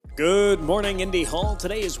Good morning, Indy Hall.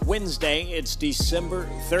 Today is Wednesday. It's December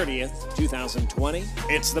 30th, 2020.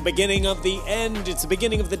 It's the beginning of the end. It's the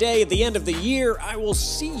beginning of the day. At the end of the year, I will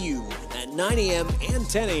see you at 9 a.m. and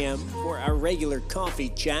 10 a.m. for our regular coffee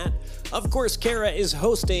chat. Of course, Kara is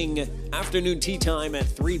hosting afternoon tea time at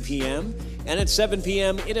 3 p.m. And at 7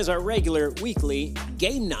 p.m., it is our regular weekly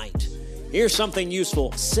game night. Here's something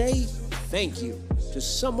useful. Say thank you to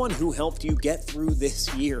someone who helped you get through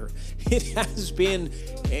this year. It has been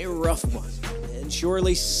a rough one, and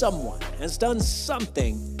surely someone has done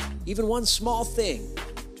something, even one small thing,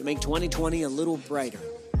 to make 2020 a little brighter.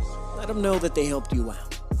 Let them know that they helped you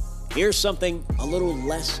out. Here's something a little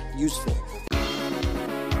less useful.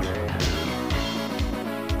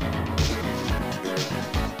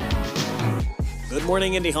 Good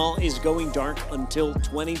Morning Indy Hall is going dark until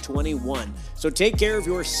 2021. So take care of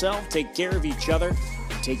yourself, take care of each other,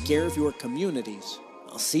 and take care of your communities.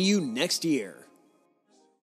 I'll see you next year.